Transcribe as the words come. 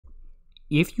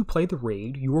If you play the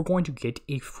raid, you are going to get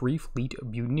a free fleet of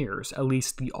Mutineers, at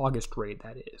least the August raid,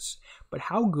 that is. But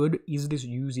how good is this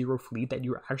U0 fleet that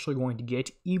you're actually going to get,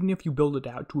 even if you build it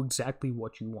out to exactly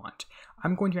what you want?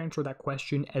 I'm going to answer that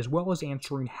question, as well as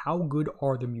answering how good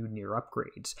are the Mutineer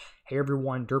upgrades. Hey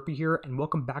everyone, Derpy here, and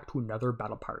welcome back to another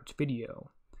Battle Pirates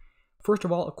video. First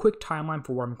of all, a quick timeline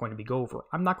for what I'm going to be going over.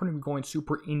 I'm not going to be going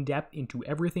super in-depth into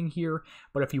everything here,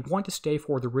 but if you want to stay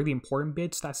for the really important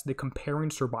bits, that's the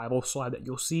comparing survival slide that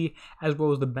you'll see, as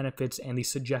well as the benefits and the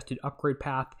suggested upgrade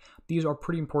path. These are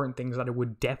pretty important things that I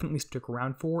would definitely stick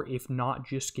around for, if not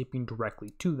just skipping directly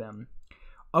to them.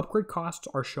 Upgrade costs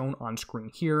are shown on screen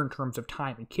here in terms of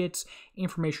time and kits.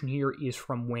 Information here is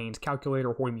from Wayne's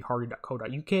calculator,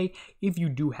 hoardingthehardy.co.uk. If you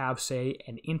do have, say,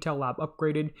 an Intel lab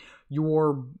upgraded,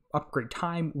 your upgrade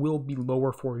time will be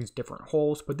lower for these different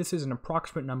holes, but this is an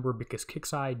approximate number because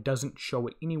Kixeye doesn't show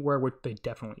it anywhere, which they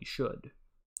definitely should.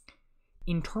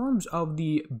 In terms of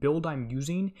the build I'm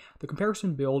using, the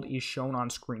comparison build is shown on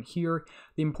screen here.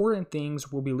 The important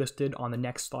things will be listed on the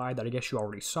next slide that I guess you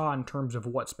already saw in terms of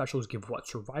what specials give what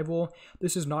survival.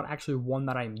 This is not actually one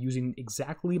that I'm using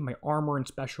exactly. My armor and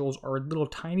specials are a little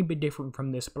tiny bit different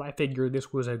from this, but I figured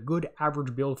this was a good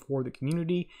average build for the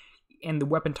community. And the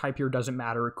weapon type here doesn't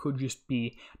matter. It could just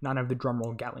be none of the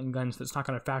drumroll Gatling guns. That's not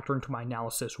going to factor into my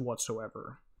analysis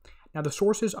whatsoever. Now, the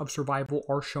sources of survival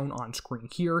are shown on screen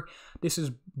here. This is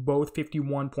both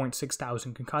 51.6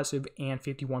 thousand concussive and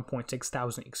 51.6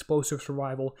 thousand explosive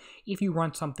survival. If you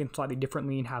run something slightly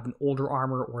differently and have an older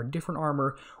armor or a different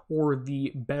armor, or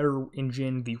the better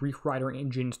engine, the Reef Rider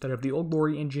engine instead of the Old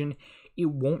Glory engine, it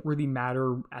won't really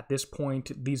matter at this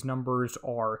point. These numbers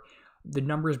are... The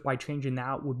numbers by changing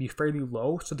that would be fairly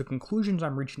low, so the conclusions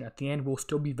I'm reaching at the end will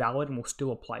still be valid and will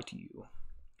still apply to you.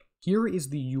 Here is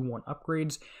the U1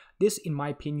 upgrades. This, in my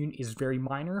opinion, is very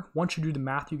minor. Once you do the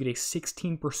math, you get a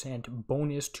 16%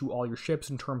 bonus to all your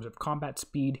ships in terms of combat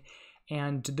speed,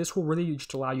 and this will really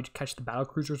just allow you to catch the battle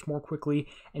cruisers more quickly,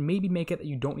 and maybe make it that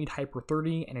you don't need Hyper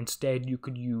 30, and instead you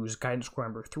could use Guidance Score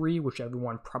number 3, which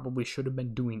everyone probably should have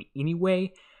been doing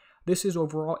anyway. This is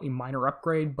overall a minor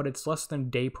upgrade, but it's less than a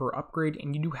day per upgrade,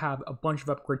 and you do have a bunch of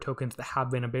upgrade tokens that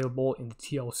have been available in the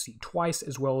TLC twice,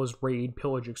 as well as Raid,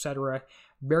 Pillage, etc.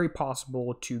 Very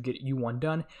possible to get U1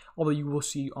 done, although you will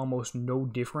see almost no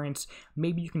difference.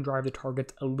 Maybe you can drive the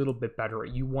targets a little bit better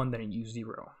at U1 than at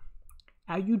U0.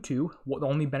 At U2, the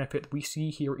only benefit we see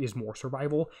here is more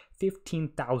survival,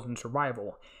 15,000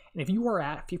 survival. And if you are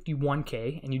at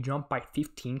 51k and you jump by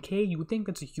 15k, you would think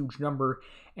that's a huge number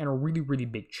and a really, really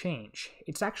big change.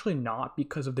 It's actually not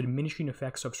because of the diminishing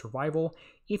effects of survival.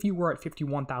 If you were at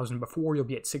 51,000 before, you'll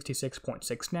be at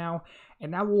 66.6 now,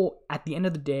 and that will, at the end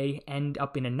of the day, end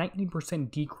up in a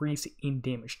 19% decrease in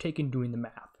damage taken doing the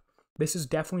math. This is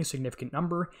definitely a significant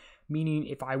number, meaning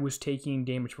if I was taking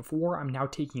damage before, I'm now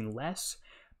taking less,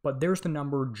 but there's the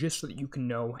number just so that you can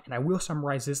know, and I will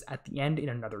summarize this at the end in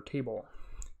another table.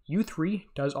 U3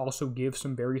 does also give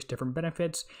some various different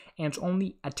benefits, and it's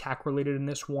only attack related in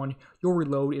this one. Your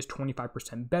reload is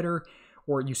 25% better,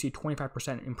 or you see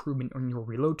 25% improvement in your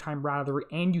reload time rather,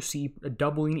 and you see a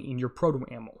doubling in your proto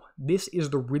ammo. This is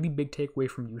the really big takeaway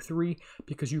from U3,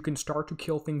 because you can start to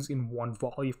kill things in one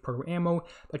volley of proto ammo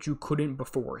that you couldn't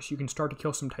before. So you can start to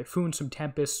kill some Typhoons, some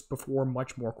Tempests before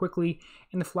much more quickly,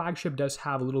 and the flagship does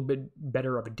have a little bit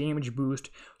better of a damage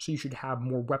boost, so you should have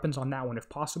more weapons on that one if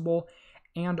possible.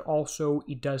 And also,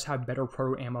 it does have better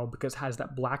proto ammo because it has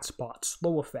that black spot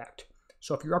slow effect.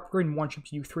 So if you're upgrading one ship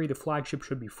to U3, the flagship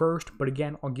should be first, but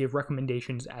again, I'll give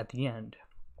recommendations at the end.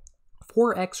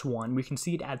 For X1, we can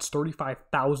see it adds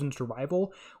 35,000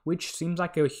 survival, which seems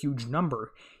like a huge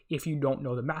number if you don't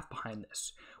know the math behind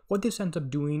this. What this ends up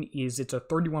doing is it's a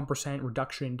 31%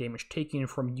 reduction in damage taken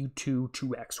from U2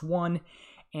 to X1,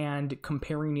 and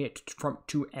comparing it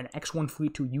to an X1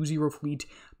 fleet to U0 fleet,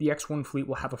 the X1 fleet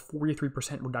will have a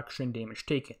 43% reduction in damage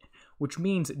taken, which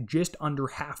means just under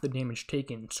half the damage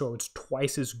taken, so it's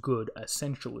twice as good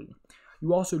essentially.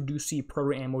 You also do see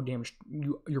proto ammo damage.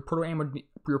 Your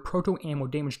proto ammo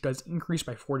damage does increase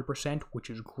by 40%, which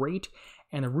is great.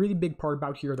 And the really big part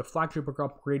about here, the flagship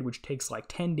upgrade, which takes like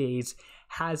 10 days,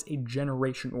 has a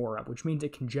generation aura, which means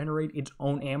it can generate its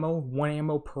own ammo, 1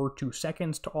 ammo per 2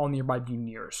 seconds to all nearby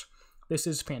Mutineers. This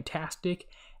is fantastic,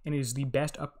 and is the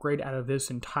best upgrade out of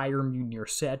this entire Mutineer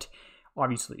set.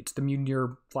 Obviously, it's the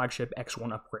Mutineer flagship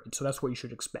X1 upgrade, so that's what you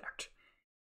should expect.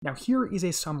 Now here is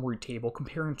a summary table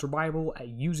comparing survival at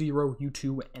U0,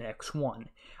 U2, and X1.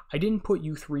 I didn't put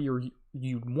U3 or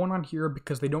U1 on here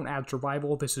because they don't add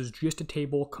survival. This is just a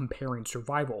table comparing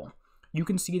survival. you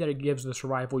can see that it gives the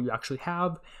survival you actually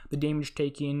have, the damage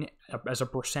taken as a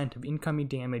percent of incoming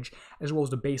damage, as well as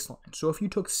the baseline. So if you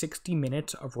took 60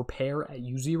 minutes of repair at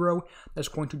U0, that's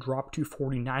going to drop to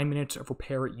 49 minutes of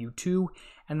repair at U2,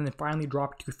 and then finally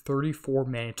drop to 34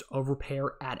 minutes of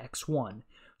repair at X1.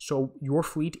 So your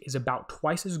fleet is about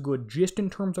twice as good just in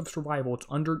terms of survival. It's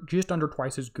just under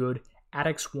twice as good at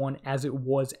X1 as it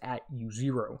was at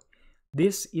U0.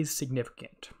 This is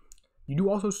significant. You do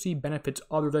also see benefits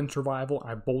other than survival.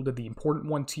 I bolded the important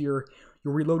ones here.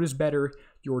 Your reload is better.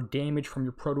 Your damage from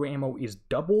your proto ammo is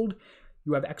doubled.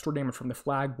 You have extra damage from the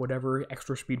flag, whatever,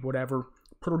 extra speed, whatever.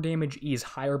 Proto damage is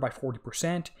higher by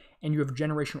 40%, and you have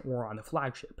generation aura on the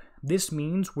flagship. This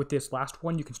means with this last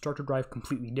one, you can start to drive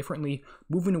completely differently,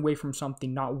 moving away from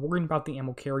something, not worrying about the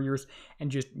ammo carriers, and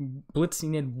just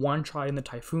blitzing in one shot in the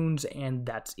Typhoons, and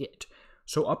that's it.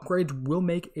 So upgrades will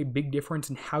make a big difference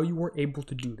in how you are able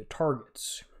to do the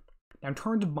targets. Now, in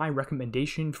terms of my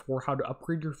recommendation for how to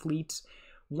upgrade your fleets,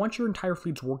 once your entire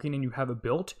fleet's working and you have it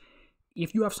built,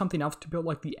 if you have something else to build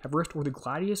like the Everest or the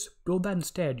Gladius, build that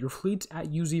instead. Your fleet's at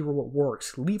U0, it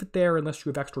works. Leave it there unless you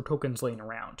have extra tokens laying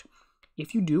around.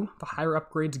 If you do, the higher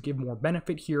upgrades give more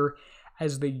benefit here,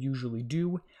 as they usually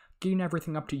do. Getting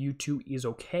everything up to U2 is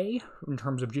okay in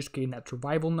terms of just getting that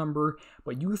survival number,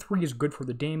 but U3 is good for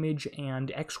the damage, and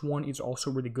X1 is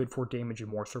also really good for damage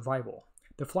and more survival.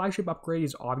 The flagship upgrade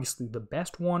is obviously the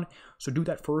best one, so do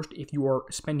that first if you are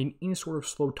spending any sort of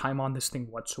slow time on this thing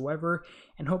whatsoever,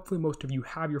 and hopefully most of you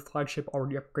have your flagship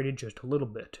already upgraded just a little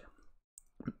bit.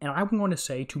 And I would want to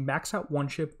say to max out one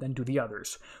ship, then do the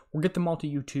others. Or get them all to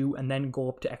U2 and then go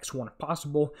up to X1 if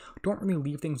possible. Don't really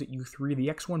leave things at U3. The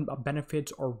X1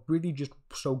 benefits are really just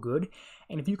so good.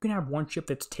 And if you can have one ship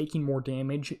that's taking more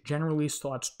damage, generally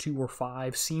slots 2 or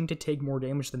 5 seem to take more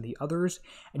damage than the others,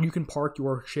 and you can park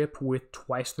your ship with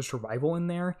twice the survival in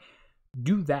there,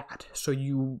 do that. So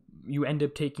you end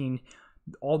up taking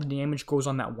all the damage goes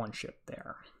on that one ship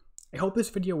there. I hope this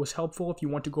video was helpful. If you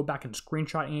want to go back and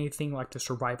screenshot anything like the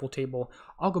survival table,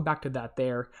 I'll go back to that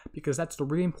there, because that's the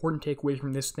really important takeaway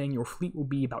from this thing. Your fleet will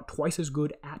be about twice as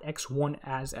good at X1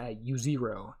 as at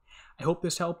U0. I hope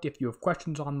this helped. If you have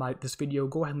questions on this video,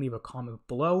 go ahead and leave a comment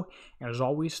below. And as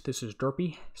always, this is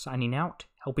Derpy, signing out,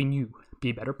 helping you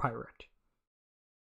be a better pirate.